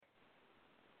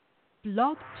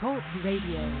Blog Talk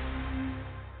Radio.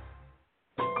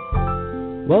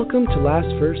 Welcome to Last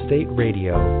First Date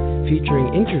Radio,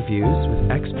 featuring interviews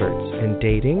with experts in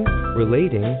dating,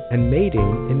 relating, and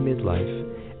mating in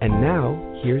midlife. And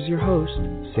now, here's your host,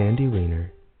 Sandy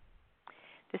Weiner.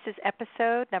 This is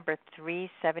episode number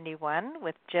 371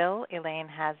 with Jill Elaine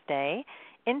Hasday,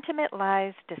 Intimate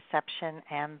Lies, Deception,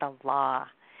 and the Law.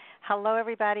 Hello,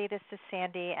 everybody. This is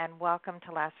Sandy, and welcome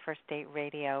to Last First Date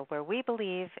Radio, where we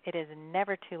believe it is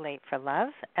never too late for love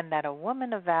and that a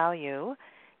woman of value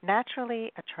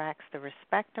naturally attracts the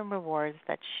respect and rewards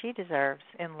that she deserves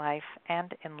in life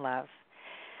and in love.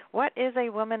 What is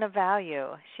a woman of value?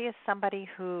 She is somebody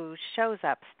who shows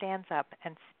up, stands up,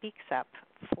 and speaks up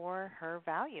for her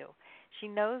value. She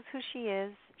knows who she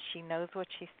is, she knows what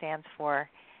she stands for,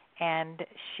 and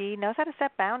she knows how to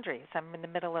set boundaries. I'm in the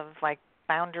middle of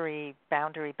boundary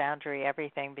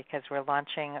everything because we're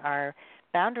launching our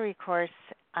boundary course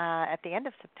at the end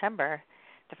of September.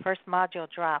 The first module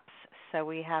drops. So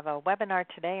we have a webinar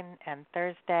today and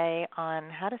Thursday on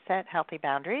how to set healthy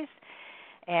boundaries.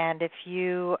 And if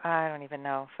you, I don't even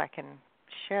know if I can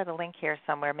share the link here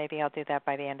somewhere. Maybe I'll do that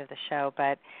by the end of the show.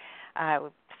 But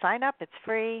sign up. It's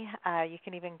free. You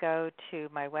can even go to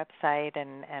my website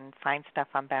and find stuff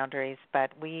on boundaries.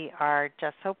 But we are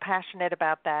just so passionate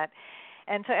about that.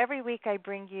 And so every week I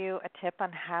bring you a tip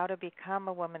on how to become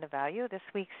a woman of value. This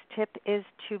week's tip is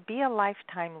to be a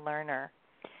lifetime learner.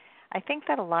 I think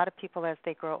that a lot of people as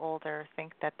they grow older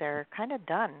think that they're kind of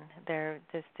done. They're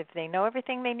just, if they know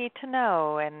everything they need to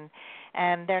know, and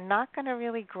they're not going to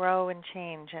really grow and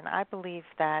change. And I believe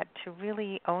that to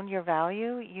really own your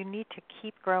value, you need to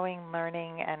keep growing,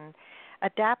 learning, and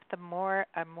adapt a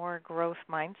more growth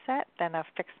mindset than a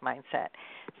fixed mindset.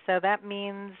 So that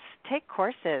means take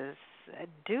courses,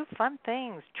 do fun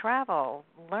things, travel,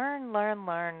 learn,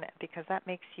 because that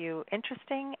makes you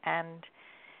interesting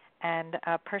and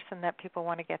a person that people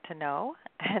want to get to know.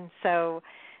 And so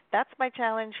that's my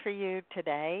challenge for you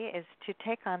today, is to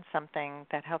take on something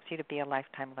that helps you to be a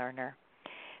lifetime learner.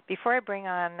 Before I bring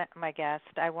on my guest,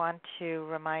 I want to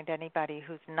remind anybody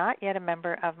who's not yet a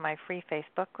member of my free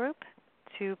Facebook group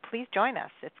to please join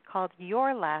us. It's called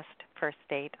Your Last First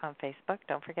Date on Facebook.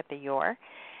 Don't forget the your.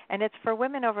 And it's for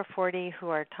women over 40 who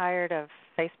are tired of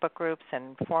Facebook groups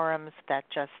and forums that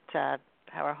just have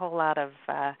a whole lot of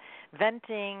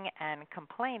venting and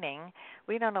complaining.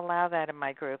 We don't allow that in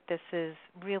my group. This is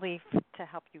really to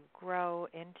help you grow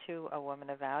into a woman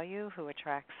of value who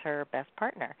attracts her best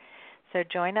partner. So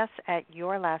join us at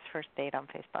Your Last First Date on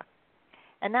Facebook.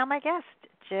 And now my guest,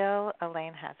 Jill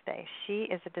Elaine Hasday. She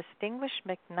is a distinguished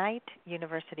McKnight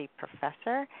University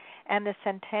professor and the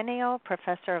Centennial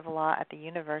Professor of Law at the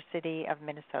University of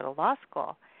Minnesota Law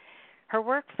School. Her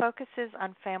work focuses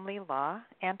on family law,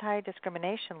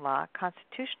 anti-discrimination law,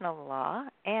 constitutional law,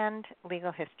 and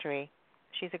legal history.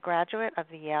 She's a graduate of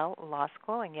the Yale Law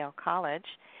School and Yale College,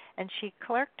 and she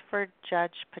clerked for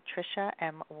Judge Patricia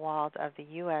M. Wald of the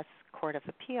U.S. Court of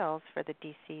Appeals for the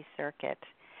D.C. Circuit.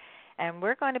 And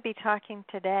we're going to be talking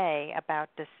today about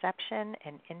deception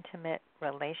in intimate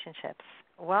relationships.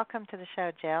 Welcome to the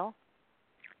show, Jill.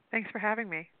 Thanks for having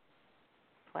me.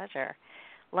 Pleasure.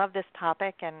 Love this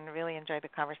topic and really enjoyed the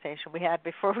conversation we had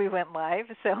before we went live.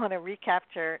 So I want to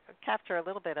capture a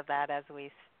little bit of that as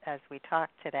we talk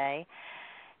today.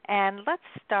 And let's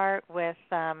start with,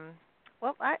 I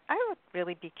would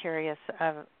really be curious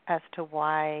as to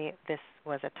why this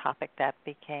was a topic that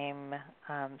became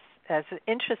as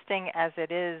interesting as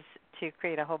it is to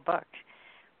create a whole book.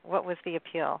 What was the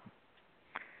appeal?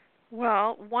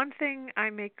 Well, one thing I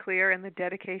make clear in the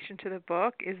dedication to the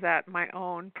book is that my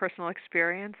own personal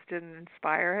experience didn't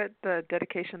inspire it. The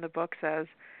dedication of the book says,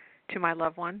 "To my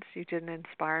loved ones, you didn't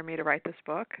inspire me to write this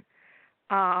book."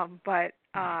 But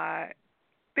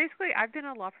basically, I've been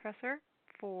a law professor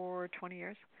for 20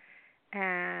 years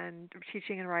and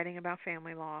teaching and writing about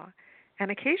family law. And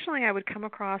occasionally I would come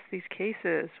across these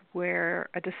cases where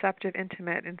a deceptive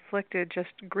intimate inflicted just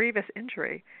grievous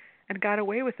injury and got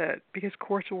away with it because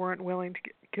courts weren't willing to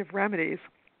give remedies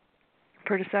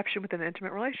for deception within an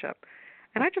intimate relationship.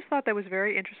 And I just thought that was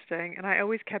very interesting, and I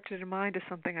always kept it in mind as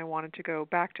something I wanted to go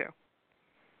back to.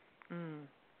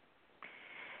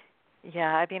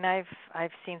 Yeah, I mean,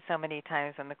 I've seen so many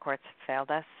times when the courts have failed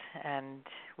us, and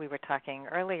we were talking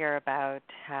earlier about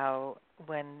how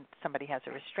when somebody has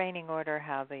a restraining order,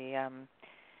 how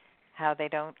they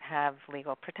don't have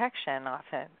legal protection.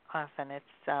 Often it's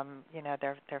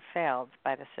they're failed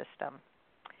by the system.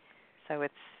 So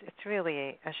it's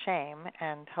really a shame,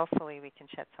 and hopefully we can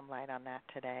shed some light on that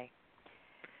today.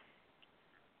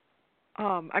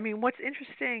 What's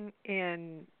interesting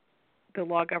in the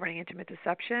law governing intimate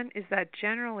deception is that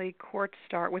generally courts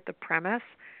start with the premise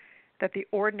that the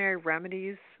ordinary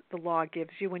remedies the law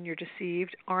gives you when you're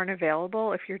deceived aren't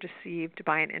available if you're deceived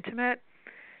by an intimate.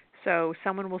 So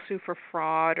someone will sue for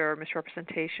fraud or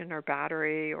misrepresentation or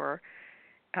battery or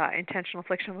intentional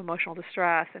infliction of emotional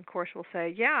distress, and courts will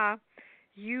say, yeah,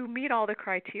 you meet all the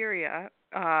criteria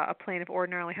a plaintiff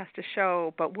ordinarily has to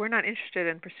show, but we're not interested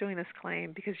in pursuing this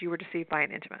claim because you were deceived by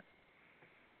an intimate.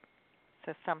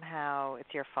 So somehow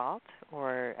it's your fault,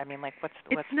 or I mean, like, what's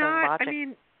the logic? I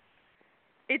mean,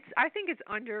 I think it's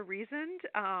under-reasoned.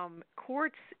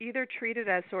 Courts either treat it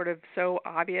as sort of so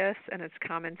obvious and it's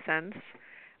common sense,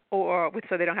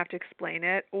 so they don't have to explain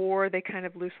it, or they kind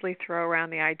of loosely throw around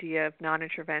the idea of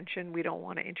non-intervention. We don't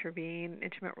want to intervene in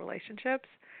intimate relationships.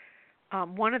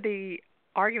 One of the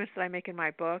arguments that I make in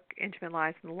my book, Intimate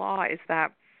Lies in the Law, is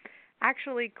that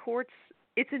actually courts,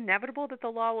 it's inevitable that the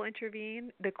law will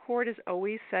intervene. The court is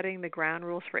always setting the ground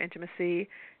rules for intimacy,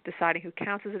 deciding who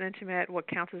counts as an intimate, what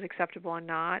counts as acceptable and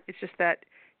not. It's just that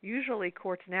usually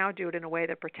courts now do it in a way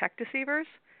that protect deceivers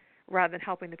rather than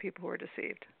helping the people who are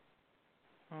deceived.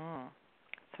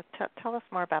 So tell us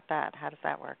more about that. How does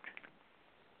that work?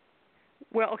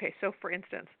 Well, okay, so for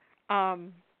instance,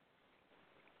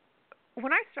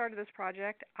 when I started this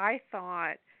project, I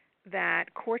thought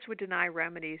that courts would deny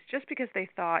remedies just because they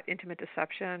thought intimate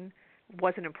deception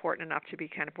wasn't important enough to be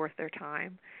kind of worth their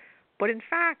time. But in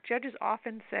fact, judges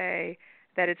often say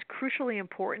that it's crucially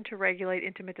important to regulate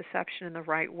intimate deception in the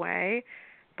right way,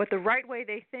 but the right way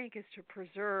they think is to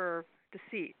preserve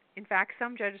deceit. In fact,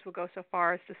 some judges will go so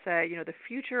far as to say, the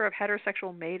future of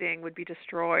heterosexual mating would be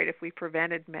destroyed if we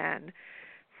prevented men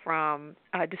from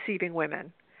deceiving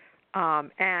women.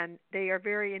 And they are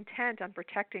very intent on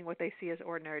protecting what they see as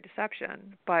ordinary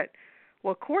deception. But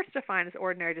what courts define as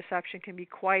ordinary deception can be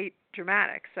quite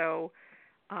dramatic. So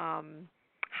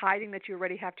hiding that you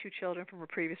already have 2 children from a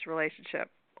previous relationship,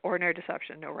 ordinary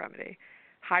deception, no remedy.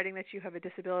 Hiding that you have a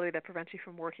disability that prevents you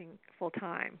from working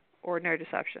full-time, ordinary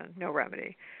deception, no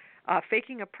remedy.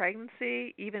 Faking a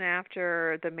pregnancy even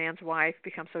after the man's wife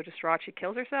becomes so distraught she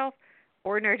kills herself,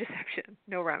 ordinary deception,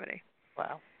 no remedy.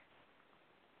 Wow.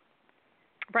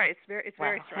 Right, it's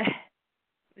very striking.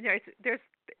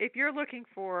 If you're looking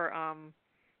for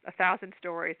 1,000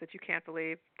 stories that you can't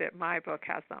believe, that my book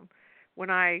has them.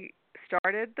 When I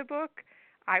started the book,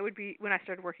 when I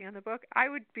started working on the book, I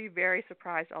would be very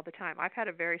surprised all the time. I've had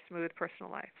a very smooth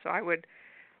personal life, so I would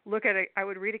look at I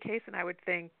would read a case and I would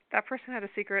think, that person had a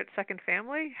secret second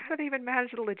family? How do they even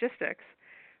manage the logistics?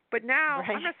 But now,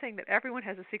 right. I'm not saying that everyone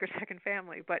has a secret second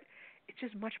family, but it's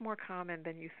just much more common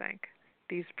than you think.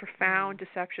 These profound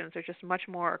deceptions are just much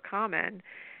more common,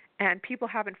 and people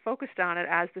haven't focused on it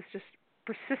as this just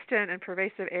persistent and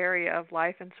pervasive area of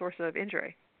life and source of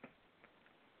injury.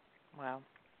 Wow.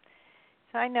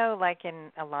 So I know, like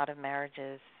in a lot of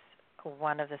marriages,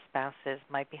 one of the spouses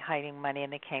might be hiding money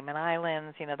in the Cayman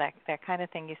Islands. That kind of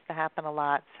thing used to happen a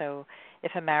lot. So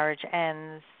if a marriage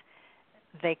ends,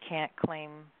 they can't claim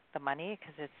the money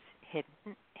because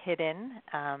it's hidden.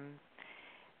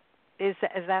 Is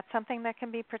that something that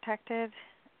can be protected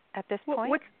at this point?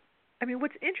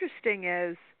 What's interesting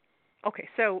is, okay,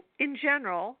 so in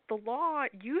general, the law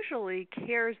usually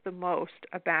cares the most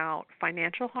about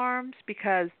financial harms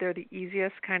because they're the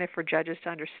easiest kind of for judges to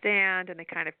understand, and they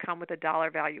kind of come with a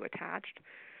dollar value attached.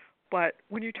 But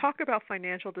when you talk about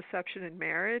financial deception in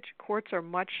marriage, courts are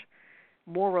much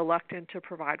more reluctant to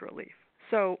provide relief.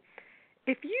 So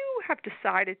if you have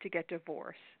decided to get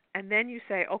divorced, and then you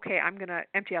say, okay, I'm going to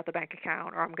empty out the bank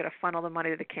account, or I'm going to funnel the money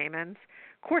to the Caymans,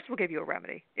 courts will give you a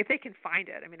remedy. If they can find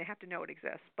it, they have to know it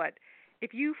exists. But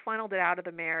if you funneled it out of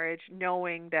the marriage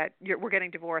knowing that we're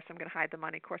getting divorced, I'm going to hide the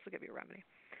money, courts will give you a remedy.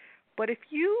 But if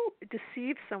you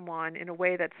deceive someone in a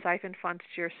way that siphoned funds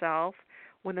to yourself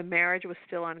when the marriage was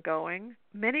still ongoing,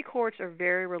 many courts are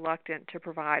very reluctant to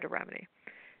provide a remedy.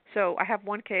 So I have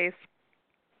one case,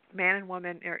 man and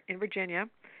woman in Virginia.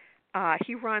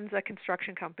 He runs a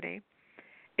construction company.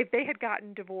 If they had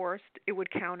gotten divorced, it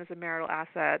would count as a marital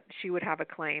asset. She would have a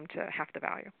claim to half the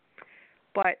value.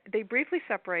 But they briefly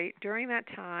separate. During that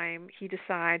time, he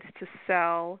decides to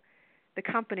sell the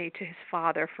company to his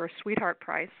father for a sweetheart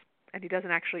price, and he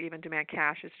doesn't actually even demand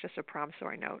cash. It's just a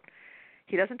promissory note.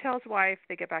 He doesn't tell his wife.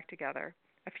 They get back together.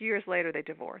 A few years later, they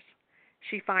divorce.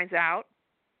 She finds out,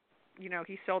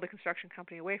 he sold the construction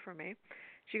company away from me.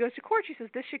 She goes to court. She says,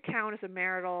 this should count as a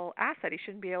marital asset. He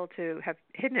shouldn't be able to have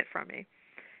hidden it from me.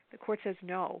 The court says,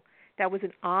 no, that was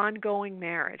an ongoing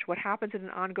marriage. What happens in an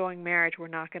ongoing marriage we're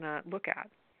not going to look at.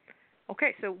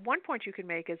 Okay, so one point you can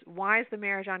make is, why is the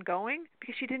marriage ongoing?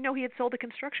 Because she didn't know he had sold the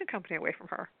construction company away from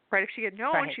her. Right? If she had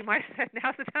known, Right. she might have said,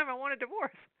 "Now's the time I want a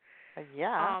divorce."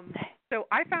 Yeah. So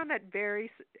I found that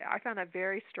very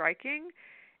striking.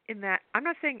 In that, I'm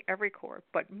not saying every court,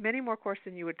 but many more courts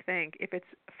than you would think. If it's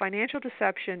financial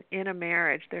deception in a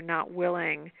marriage, they're not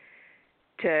willing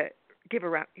to give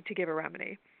a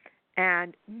remedy.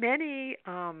 And many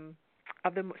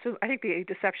of them. So I think the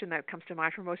deception that comes to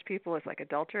mind for most people is like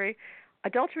adultery.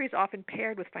 Adultery is often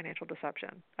paired with financial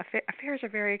deception. Affairs are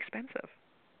very expensive,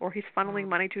 or he's funneling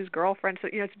money to his girlfriend. So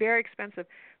it's very expensive.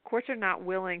 Courts are not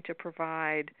willing to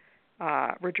provide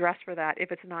redress for that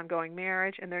if it's an ongoing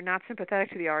marriage, and they're not sympathetic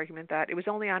to the argument that it was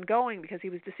only ongoing because he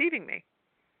was deceiving me.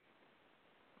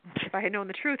 If I had known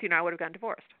the truth, I would have gotten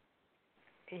divorced.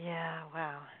 Yeah.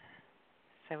 Wow.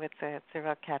 So it's a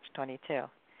real catch-22.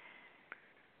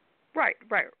 Right.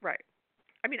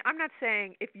 I mean, I'm not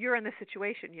saying if you're in this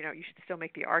situation, you should still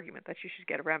make the argument that you should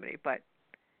get a remedy, but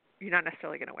you're not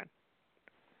necessarily going to win.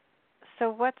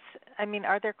 So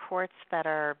are there courts that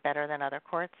are better than other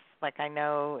courts? Like I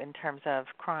know in terms of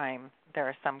crime, there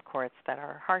are some courts that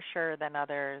are harsher than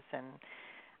others, and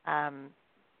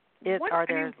are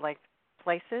there like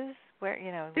places where,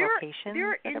 locations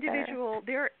there that are better?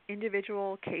 There are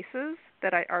individual cases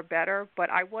that are better, but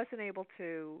I wasn't able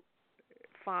to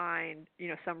find,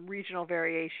 some regional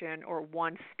variation or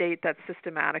one state that's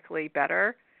systematically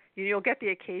better. You'll get the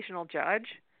occasional judge,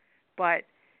 but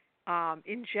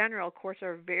in general, courts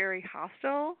are very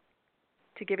hostile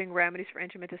to giving remedies for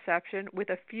intimate deception, with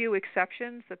a few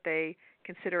exceptions that they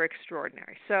consider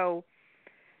extraordinary. So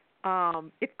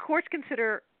if courts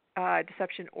consider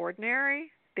deception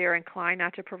ordinary, they're inclined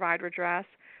not to provide redress,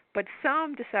 but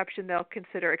some deception they'll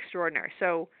consider extraordinary.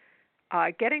 So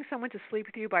getting someone to sleep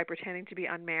with you by pretending to be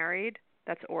unmarried,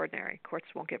 that's ordinary. Courts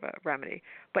won't give a remedy.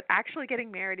 But actually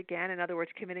getting married again, in other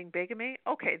words, committing bigamy,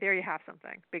 okay, there you have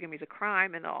something. Bigamy is a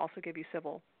crime, and they'll also give you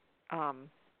civil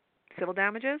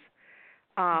damages.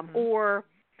 Or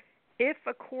if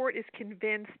a court is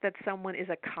convinced that someone is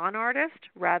a con artist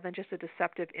rather than just a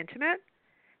deceptive intimate,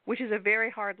 which is a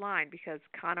very hard line because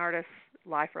con artists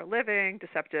lie for a living,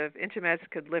 deceptive intimates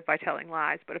could live by telling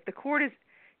lies. But if the court is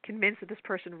convinced that this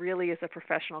person really is a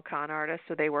professional con artist,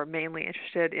 so they were mainly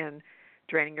interested in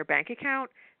draining your bank account,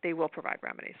 they will provide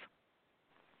remedies.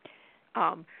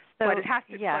 But it has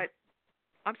to. Yeah. But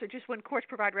I'm sorry. Just when courts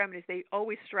provide remedies, they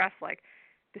always stress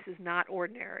this is not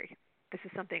ordinary. This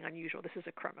is something unusual. This is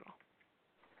a criminal.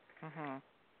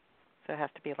 So it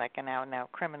has to be like an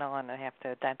out-and-out criminal, and they have to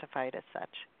identify it as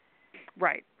such.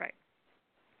 Right.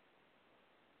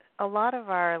 A lot of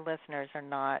our listeners are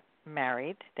not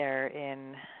married.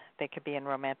 They could be in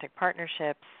romantic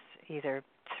partnerships, either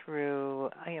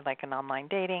through like an online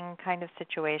dating kind of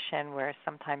situation where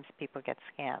sometimes people get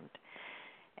scammed.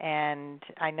 And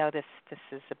I know this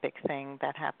is a big thing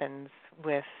that happens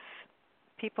with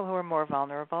people who are more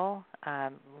vulnerable.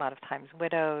 A lot of times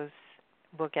widows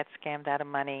will get scammed out of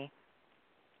money.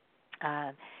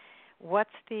 What's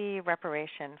the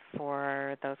reparation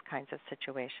for those kinds of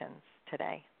situations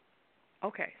today?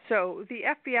 Okay, so the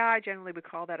FBI generally would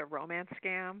call that a romance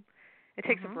scam. It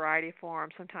takes a variety of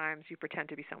forms. Sometimes you pretend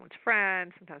to be someone's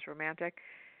friend, sometimes romantic.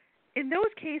 In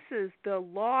those cases, the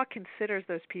law considers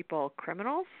those people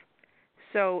criminals.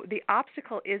 So the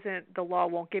obstacle isn't the law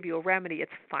won't give you a remedy,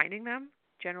 it's finding them.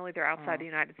 Generally, they're outside the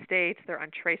United States. They're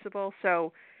untraceable.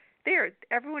 So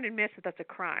everyone admits that that's a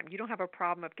crime. You don't have a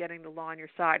problem of getting the law on your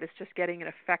side. It's just getting an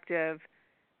effective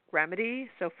remedy.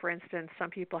 So, for instance, some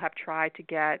people have tried to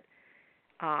get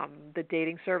the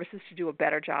dating services to do a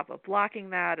better job of blocking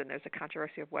that, and there's a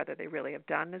controversy of whether they really have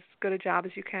done as good a job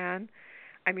as you can.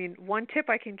 I mean, one tip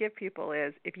I can give people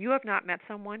is if you have not met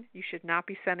someone, you should not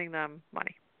be sending them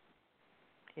money.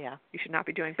 Yeah. You should not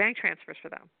be doing bank transfers for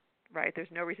them, right?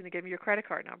 There's no reason to give them your credit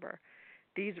card number.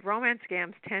 These romance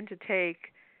scams tend to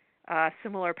take a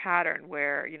similar pattern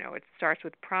where, it starts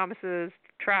with promises,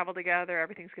 travel together,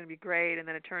 everything's going to be great, and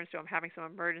then it turns to I'm having some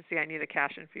emergency, I need a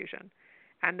cash infusion.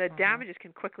 And the damages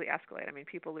can quickly escalate. I mean,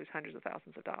 people lose hundreds of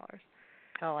thousands of dollars.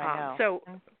 Oh, I know. So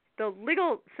the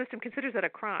legal system considers that a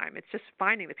crime. It's just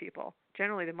finding the people.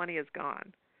 Generally, the money is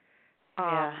gone.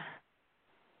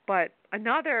 But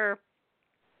another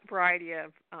variety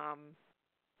of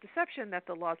deception that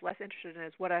the law is less interested in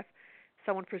is what if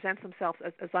someone presents themselves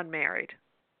as unmarried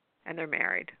and they're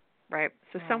married, right?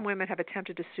 So some women have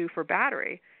attempted to sue for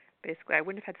battery. Basically, I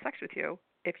wouldn't have had sex with you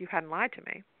if you hadn't lied to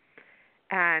me.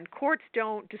 And courts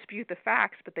don't dispute the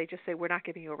facts, but they just say, we're not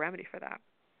giving you a remedy for that.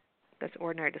 That's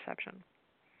ordinary deception.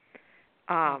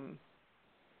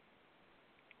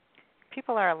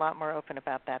 People are a lot more open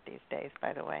about that these days,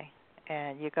 by the way.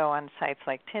 and you go on sites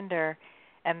like Tinder,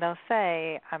 and they'll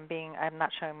say, I'm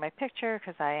not showing my picture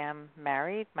because I am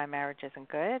married, my marriage isn't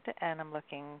good, and I'm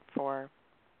looking for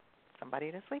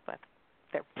somebody to sleep with.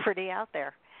 They're pretty out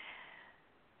there.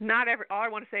 All I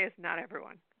want to say is not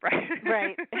everyone, right?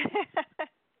 Right.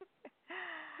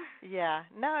 Yeah.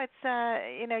 No,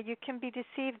 it's you can be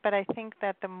deceived, but I think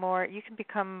that the more you can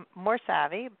become more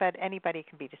savvy, but anybody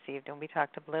can be deceived, and we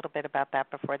talked a little bit about that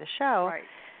before the show. Right.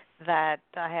 That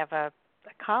I have a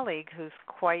colleague who's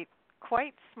quite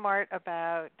smart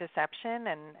about deception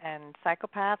and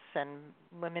psychopaths and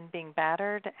women being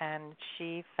battered, and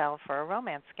she fell for a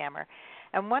romance scammer.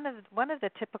 And one of the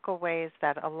typical ways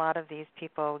that a lot of these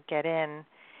people get in,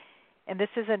 and this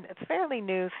is a fairly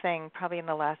new thing, probably in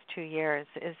the last 2 years,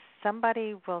 is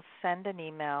somebody will send an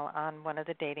email on one of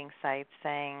the dating sites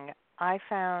saying, I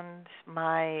found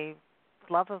my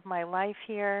love of my life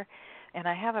here, and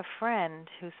I have a friend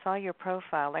who saw your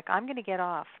profile. Like, I'm going to get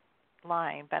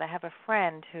offline, but I have a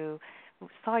friend who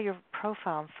saw your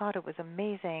profile and thought it was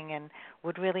amazing and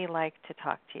would really like to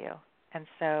talk to you. And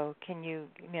so can you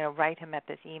write him at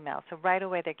this email? So right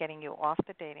away they're getting you off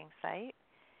the dating site.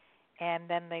 And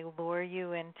then they lure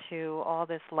you into all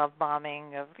this love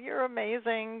bombing of, you're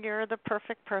amazing, you're the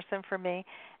perfect person for me.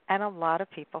 And a lot of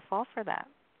people fall for that.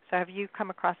 So have you come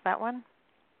across that one?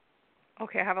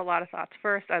 Okay, I have a lot of thoughts.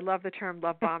 First, I love the term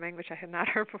love bombing, which I had not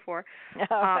heard before.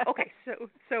 Okay,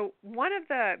 so one of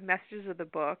the messages of the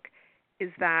book is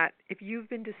that if you've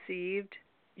been deceived,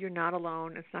 you're not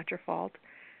alone. It's not your fault.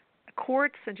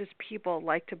 Courts and just people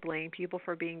like to blame people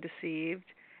for being deceived.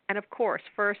 And of course,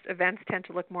 first, events tend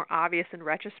to look more obvious in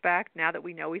retrospect. Now that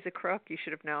we know he's a crook, you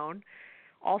should have known.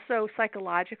 Also,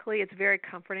 psychologically, it's very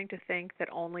comforting to think that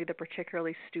only the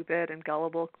particularly stupid and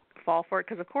gullible fall for it,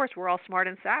 because of course we're all smart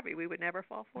and savvy. We would never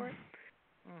fall for it.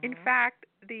 Mm-hmm. In fact,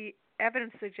 the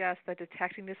evidence suggests that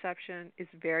detecting deception is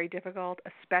very difficult,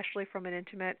 especially from an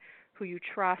intimate who you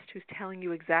trust, who's telling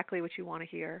you exactly what you want to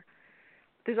hear.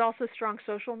 There's also strong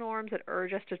social norms that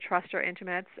urge us to trust our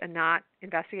intimates and not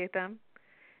investigate them.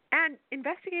 And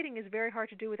investigating is very hard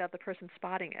to do without the person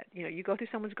spotting it. You go through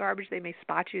someone's garbage, they may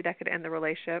spot you. That could end the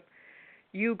relationship.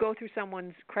 You go through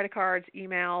someone's credit cards,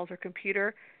 emails, or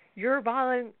computer. You're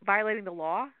violating the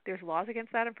law. There's laws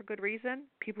against that, and for good reason.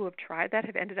 People who have tried that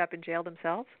have ended up in jail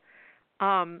themselves.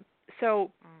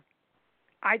 So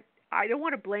I don't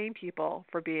want to blame people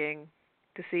for being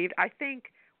deceived. I think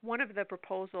one of the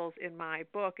proposals in my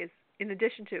book is, in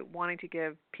addition to wanting to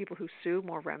give people who sue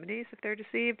more remedies if they're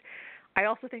deceived, I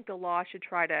also think the law should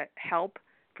try to help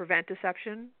prevent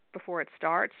deception before it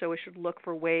starts. So it should look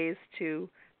for ways to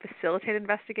facilitate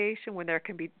investigation when that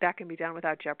can be done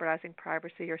without jeopardizing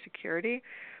privacy or security.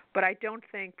 But I don't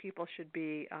think people should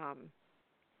be.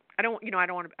 I don't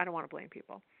want to blame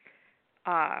people.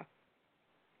 But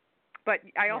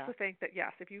I also think that,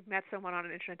 yes, if you've met someone on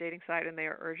an internet dating site and they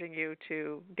are urging you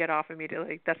to get off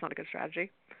immediately, that's not a good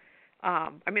strategy.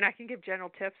 I can give general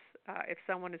tips. If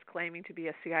someone is claiming to be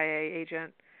a CIA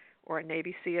agent or a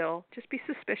Navy SEAL, just be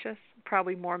suspicious.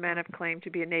 Probably more men have claimed to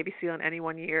be a Navy SEAL in any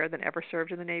 1 year than ever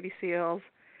served in the Navy SEALs.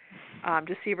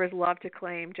 Deceivers love to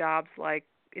claim jobs like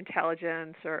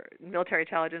intelligence or military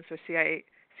intelligence or CIA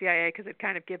because it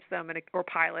kind of gives them or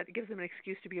pilot. It gives them an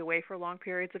excuse to be away for long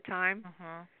periods of time.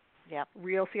 Mm-hmm. Yep.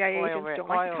 Real CIA agents don't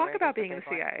like to talk about being in the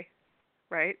CIA,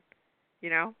 right?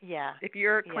 Yeah. If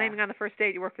you're claiming on the first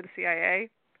date you work for the CIA,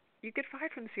 you get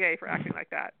fired from the CIA for acting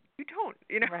like that. You don't,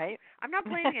 Right. I'm not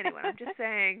blaming anyone. I'm just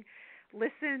saying,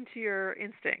 listen to your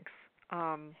instincts.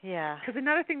 Because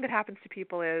another thing that happens to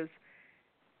people is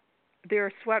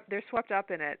they're swept up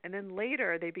in it, and then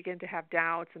later they begin to have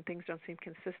doubts and things don't seem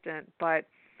consistent. But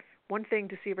one thing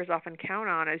deceivers often count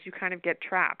on is you kind of get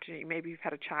trapped. Maybe you've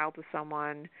had a child with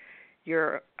someone.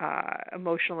 You're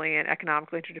emotionally and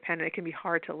economically interdependent. It can be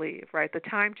hard to leave, right? The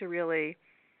time to really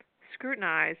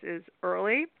scrutinize is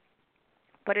early,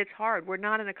 but it's hard. We're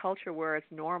not in a culture where it's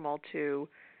normal to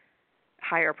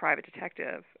hire a private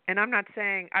detective. And I'm not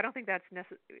saying, I don't think that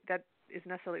is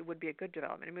necessarily would be a good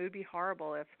development. It would be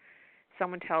horrible if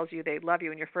someone tells you they love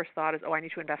you and your first thought is, I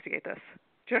need to investigate this.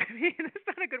 Do you know what I mean?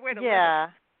 That's not a good way to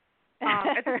live.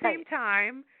 At the same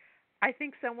time, I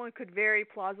think someone could very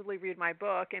plausibly read my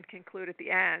book and conclude at the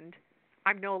end,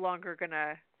 I'm no longer going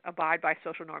to abide by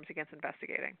social norms against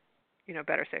investigating.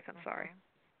 Better safe than sorry.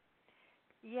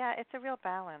 Yeah, it's a real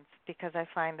balance because I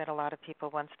find that a lot of people,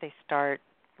 once they start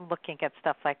looking at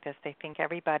stuff like this, they think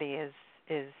everybody is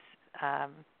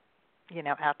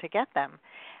out to get them.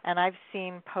 And I've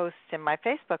seen posts in my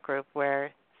Facebook group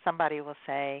where somebody will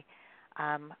say,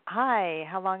 Hi,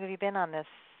 how long have you been on this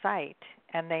site?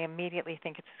 And they immediately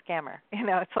think it's a scammer.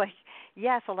 It's like,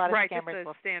 yes, a lot of scammers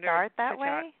will start that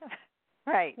way.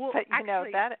 Right. Well, but,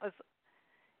 actually, that was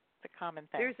the common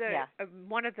thing.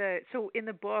 There's so in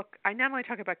the book, I not only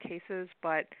talk about cases,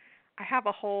 but I have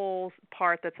a whole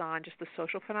part that's on just the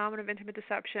social phenomenon of intimate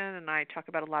deception, and I talk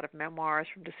about a lot of memoirs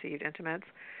from deceived intimates.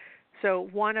 So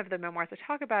one of the memoirs I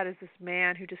talk about is this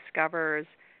man who discovers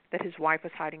that his wife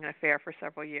was hiding an affair for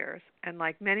several years. And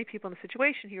like many people in the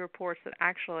situation, he reports that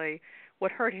actually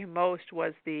what hurt him most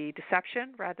was the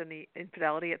deception rather than the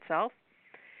infidelity itself.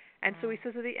 And so he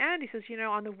says at the end, he says,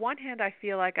 on the one hand, I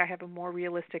feel like I have a more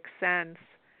realistic sense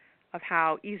of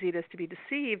how easy it is to be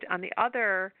deceived. On the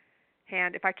other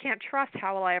hand, if I can't trust,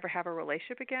 how will I ever have a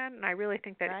relationship again? And I really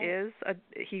think that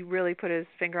he really put his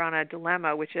finger on a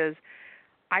dilemma, which is,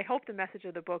 I hope the message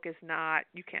of the book is not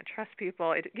you can't trust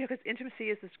people. Because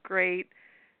intimacy is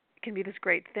can be this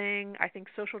great thing. I think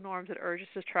social norms that urge us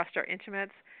to trust our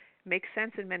intimates make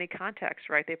sense in many contexts,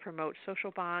 right? They promote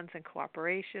social bonds and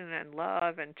cooperation and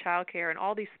love and childcare and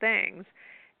all these things.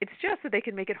 It's just that they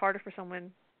can make it easier for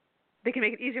someone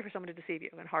to deceive you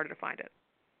and harder to find it.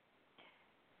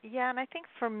 Yeah, and I think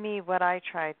for me, what I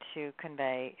try to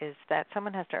convey is that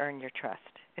someone has to earn your trust.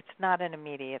 It's not an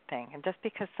immediate thing. And just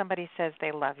because somebody says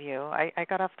they love you, I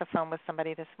got off the phone with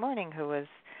somebody this morning who was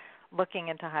looking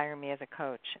into hiring me as a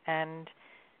coach, and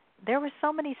there were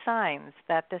so many signs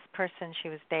that this person she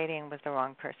was dating was the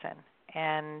wrong person,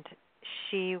 and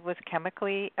she was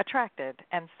chemically attracted,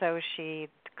 and so she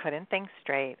couldn't think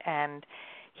straight. And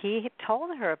he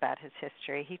told her about his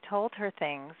history. He told her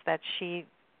things that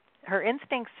her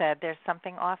instinct said there's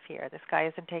something off here. This guy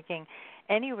isn't taking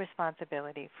any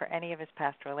responsibility for any of his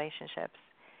past relationships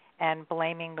and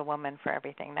blaming the woman for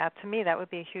everything. Now, to me, that would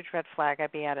be a huge red flag.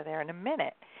 I'd be out of there in a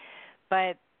minute.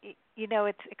 But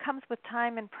it comes with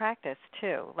time and practice,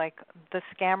 too. Like the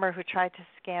scammer who tried to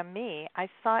scam me, I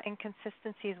saw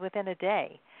inconsistencies within a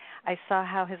day. I saw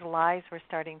how his lies were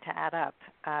starting to add up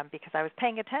because I was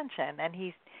paying attention. And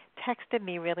he texted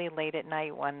me really late at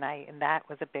night one night, and that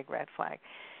was a big red flag.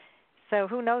 So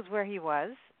who knows where he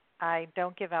was. I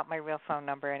don't give out my real phone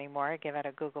number anymore. I give out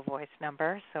a Google Voice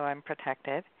number, so I'm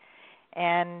protected.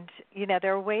 And,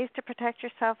 there are ways to protect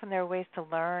yourself, and there are ways to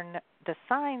learn the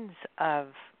signs of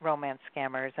romance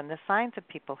scammers and the signs of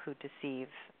people who deceive,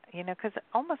 because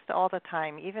almost all the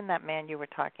time, even that man you were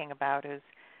talking about whose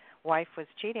wife was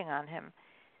cheating on him,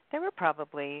 there were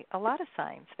probably a lot of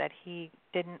signs that he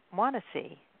didn't want to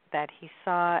see, that he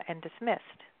saw and dismissed.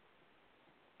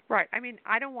 Right. I mean,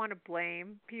 I don't want to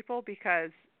blame people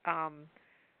because,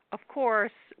 of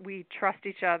course, we trust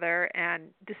each other, and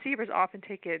deceivers often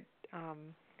take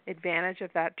advantage of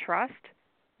that trust,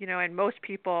 and most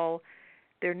people,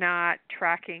 they're not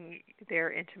tracking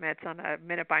their intimates on a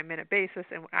minute-by-minute basis,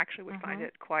 and actually would find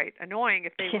it quite annoying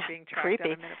if they were being tracked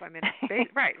on a minute-by-minute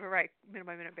basis. Right,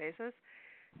 minute-by-minute basis.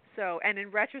 So, and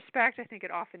in retrospect, I think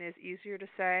it often is easier to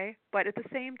say, but at the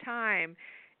same time,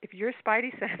 if your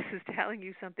spidey sense is telling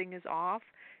you something is off,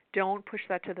 don't push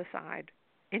that to the side.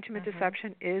 Intimate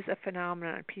deception is a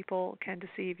phenomenon. People can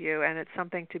deceive you, and it's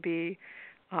something to be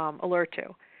alert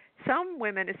to. Some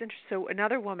women, it's interesting. So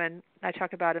another woman I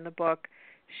talk about in the book,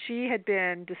 she had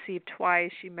been deceived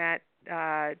twice. She met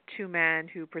two men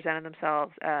who presented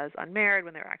themselves as unmarried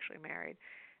when they were actually married.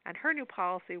 And her new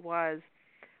policy was,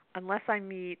 unless I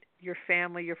meet your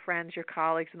family, your friends, your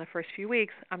colleagues in the first few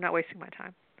weeks, I'm not wasting my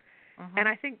time. And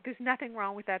I think there's nothing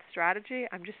wrong with that strategy.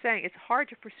 I'm just saying it's hard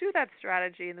to pursue that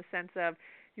strategy in the sense of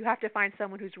you have to find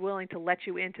someone who's willing to let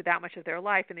you into that much of their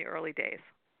life in the early days.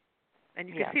 And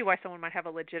you can see why someone might have a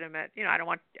legitimate, I don't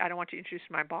want you to introduce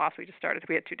my boss. We just started.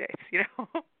 We had 2 dates, So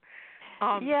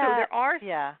there are.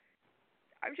 Yeah.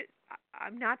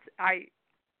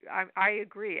 I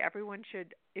agree. Everyone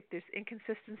should, if there's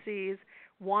inconsistencies.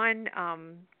 One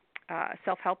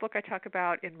self-help book I talk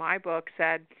about in my book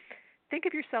said, think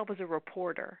of yourself as a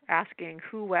reporter asking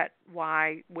who, what,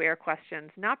 why, where questions,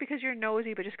 not because you're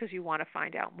nosy, but just because you want to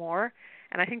find out more.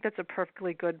 And I think that's a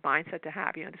perfectly good mindset to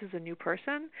have. This is a new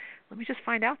person. Let me just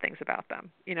find out things about them.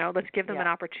 Let's give them an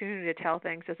opportunity to tell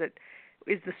things. Is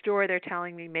the story they're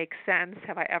telling me make sense?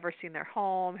 Have I ever seen their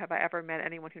home? Have I ever met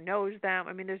anyone who knows them?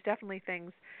 I mean, there's definitely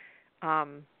things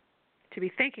to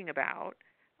be thinking about.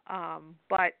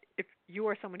 But if you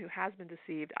are someone who has been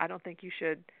deceived, I don't think you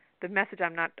should. The message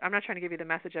I'm not trying to give you the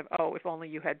message of, oh, if only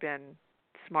you had been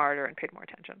smarter and paid more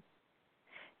attention.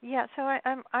 Yeah, so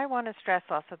I want to stress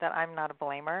also that I'm not a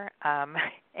blamer,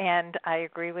 and I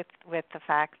agree with the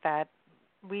fact that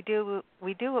we do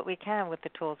what we can with the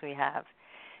tools we have.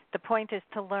 the point is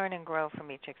to learn and grow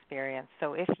from each experience.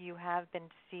 So if you have been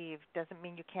deceived, doesn't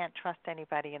mean you can't trust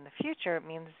anybody in the future. It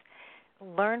means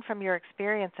learn from your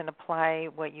experience and apply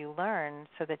what you learn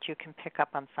so that you can pick up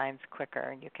on signs quicker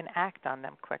and you can act on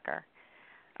them quicker.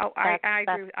 Oh, I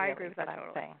agree. I agree with that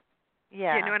totally. Saying.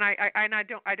 Yeah. You know, and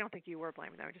I don't think you were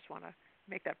blaming them. I just want to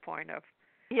make that point of.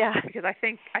 Yeah. Because I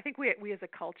think we as a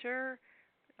culture,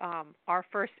 our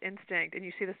first instinct, and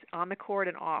you see this on the court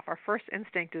and off, our first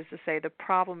instinct is to say the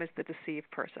problem is the deceived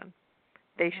person.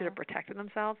 They should have protected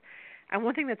themselves. And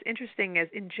one thing that's interesting is,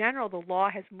 in general, the law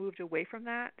has moved away from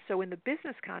that. So in the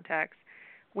business context,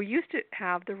 we used to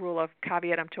have the rule of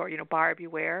caveat emptor, buyer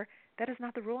beware. That is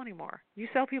not the rule anymore. You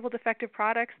sell people defective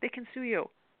products, they can sue you,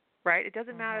 right? It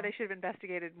doesn't matter. They should have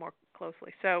investigated more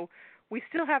closely. So we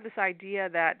still have this idea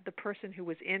that the person who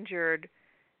was injured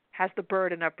has the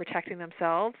burden of protecting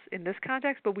themselves in this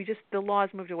context, but the law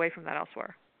has moved away from that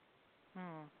elsewhere.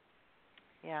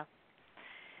 Yeah.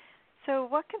 So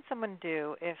what can someone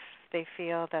do if they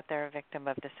feel that they're a victim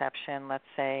of deception? Let's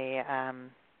say,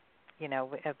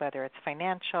 whether it's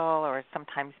financial, or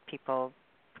sometimes people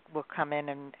will come in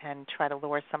and try to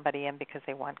lure somebody in because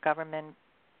they want government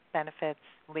benefits,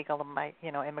 legal,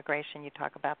 immigration. You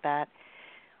talk about that.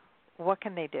 What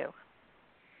can they do?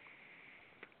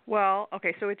 Well,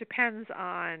 okay, so it depends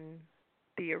on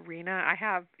the arena.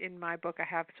 In my book, I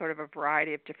have sort of a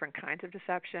variety of different kinds of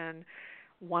deception.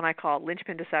 One I call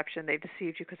linchpin deception. They've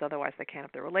deceived you because otherwise they can't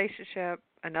have the relationship.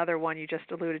 Another one you just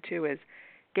alluded to is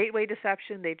gateway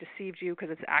deception. They've deceived you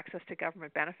because it's access to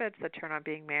government benefits that turn on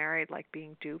being married, like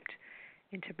being duped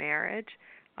into marriage.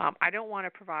 I don't want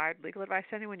to provide legal advice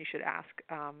to anyone. You should ask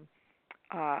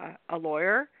a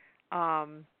lawyer.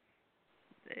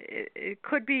 It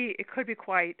could be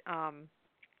quite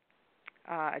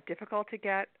difficult to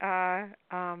get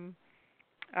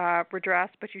redress,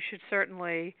 but you should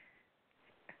certainly.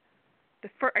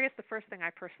 I guess the first thing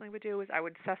I personally would do is I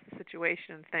would assess the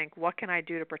situation and think, what can I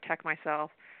do to protect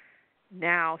myself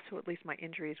now, so at least my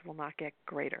injuries will not get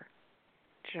greater.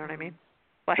 Do you know what I mean?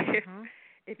 Like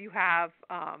if you have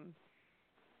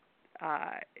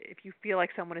if you feel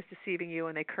like someone is deceiving you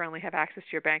and they currently have access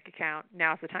to your bank account,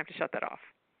 now's the time to shut that off.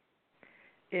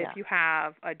 If you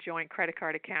have a joint credit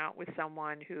card account with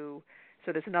someone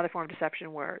so there's another form of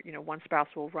deception where, one spouse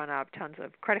will run up tons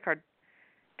of credit card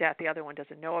debt the other one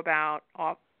doesn't know about.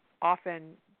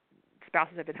 Often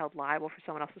spouses have been held liable for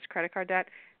someone else's credit card debt.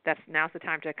 Now's the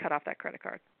time to cut off that credit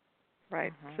card,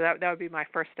 right? So that would be my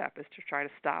first step, is to try to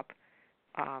stop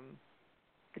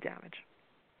the damage.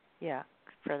 Yeah,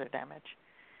 further damage.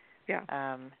 Yeah.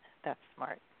 That's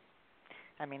smart.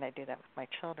 I mean, I do that with my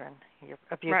children. You're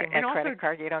abusing my credit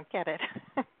card, you don't get it.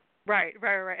 Right.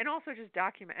 And also just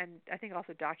document, and I think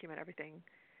also document everything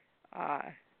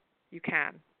you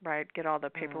can, right? Get all the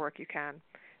paperwork you can.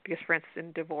 Because, for instance,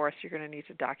 in divorce, you're going to need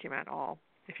to document all.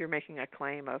 If you're making a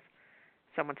claim of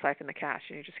someone siphoned the cash,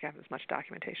 you just have as much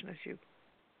documentation as you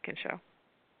can show.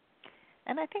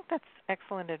 And I think that's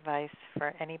excellent advice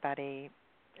for anybody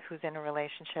who's in a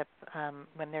relationship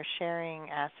when they're sharing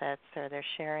assets or they're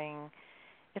sharing.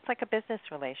 It's like a business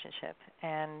relationship,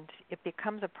 and it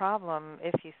becomes a problem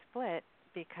if you split,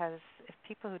 because if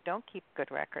people who don't keep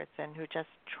good records and who just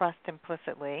trust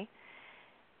implicitly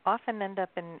often end up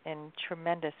in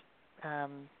tremendous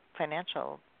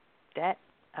financial debt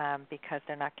because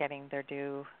they're not getting their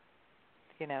due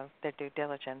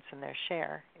diligence and their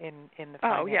share in the finances.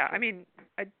 Oh yeah, I mean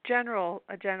a general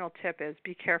tip is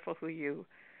be careful who you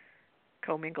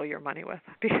commingle your money with,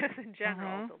 because in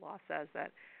general the law says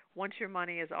that once your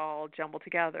money is all jumbled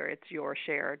together, it's your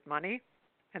shared money,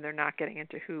 and they're not getting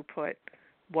into who put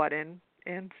what in.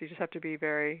 So you just have to be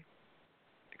very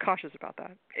cautious about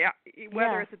that. Yeah,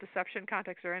 whether it's a deception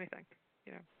context or anything.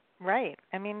 Right.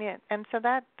 I mean, and so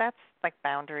that's like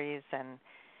boundaries and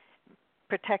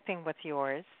protecting what's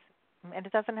yours. And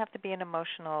it doesn't have to be an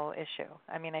emotional issue.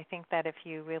 I mean, I think that if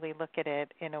you really look at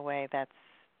it in a way that's,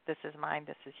 this is mine,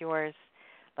 this is yours,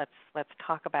 let's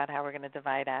talk about how we're going to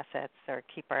divide assets or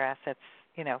keep our assets,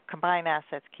 combine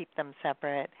assets, keep them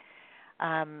separate.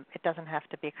 It doesn't have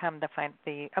to become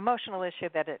the emotional issue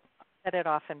that it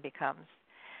often becomes.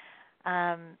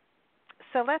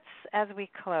 So let's, as we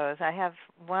close, I have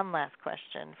one last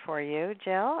question for you,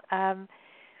 Jill.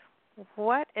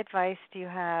 What advice do you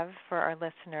have for our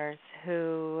listeners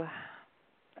who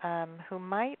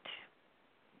might,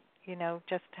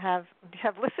 just have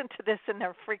listened to this and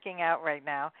they're freaking out right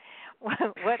now?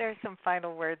 What are some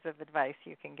final words of advice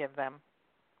you can give them?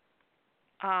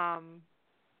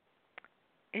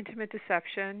 Intimate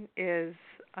deception is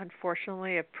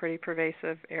unfortunately a pretty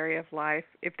pervasive area of life.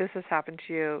 If this has happened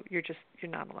to you, you're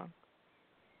not alone.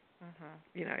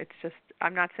 You know, it's just,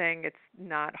 I'm not saying it's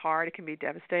not hard. It can be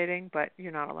devastating, but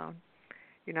you're not alone.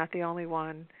 You're not the only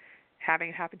one. Having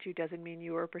it happen to you doesn't mean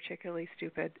you were particularly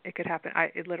stupid. It could happen.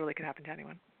 It literally could happen to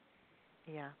anyone.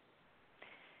 Yeah.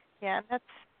 Yeah, and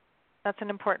that's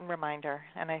an important reminder,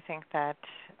 and I think that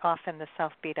often the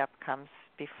self-beat-up comes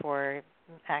before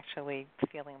actually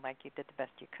feeling like you did the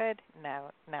best you could.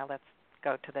 Now let's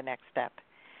go to the next step.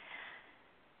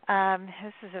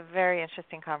 This is a very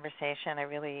interesting conversation. I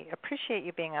really appreciate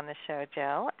you being on the show,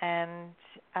 Jill, and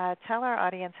tell our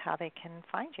audience how they can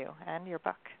find you and your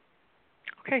book.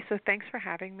 Okay, so thanks for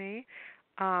having me.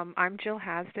 I'm Jill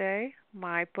Hasday.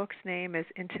 My book's name is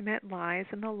Intimate Lies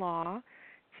in the Law.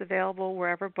 It's available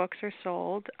wherever books are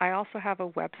sold. I also have a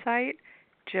website,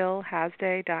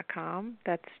 jillhasday.com.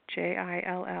 That's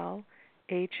JILLHAS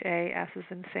as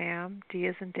in Sam, D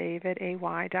as in David,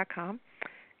 AY.com.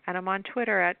 And I'm on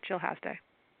Twitter at Jill Hasday.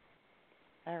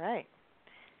 All right.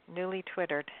 Newly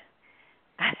Twittered.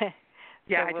 Yeah,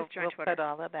 so I just joined we'll Twitter. Put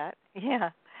all of that.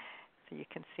 Yeah. So you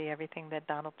can see everything that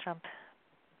Donald Trump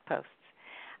posts.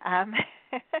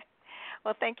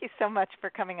 Well, thank you so much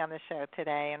for coming on the show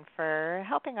today and for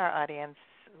helping our audience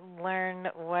learn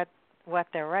what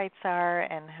their rights are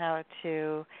and how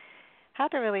to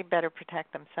really better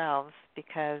protect themselves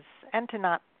and to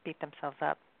not beat themselves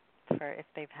up for if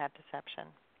they've had deception.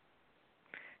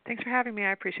 Thanks for having me.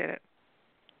 I appreciate it.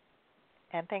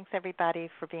 And thanks everybody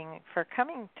for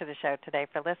coming to the show today,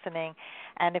 for listening.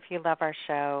 And if you love our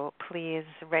show, please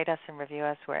rate us and review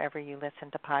us wherever you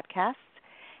listen to podcasts.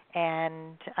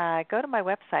 And go to my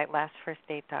website,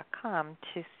 lastfirstdate.com,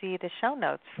 to see the show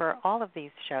notes for all of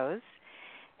these shows.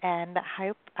 And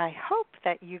I hope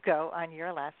that you go on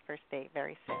your last first date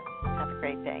very soon. Have a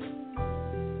great day.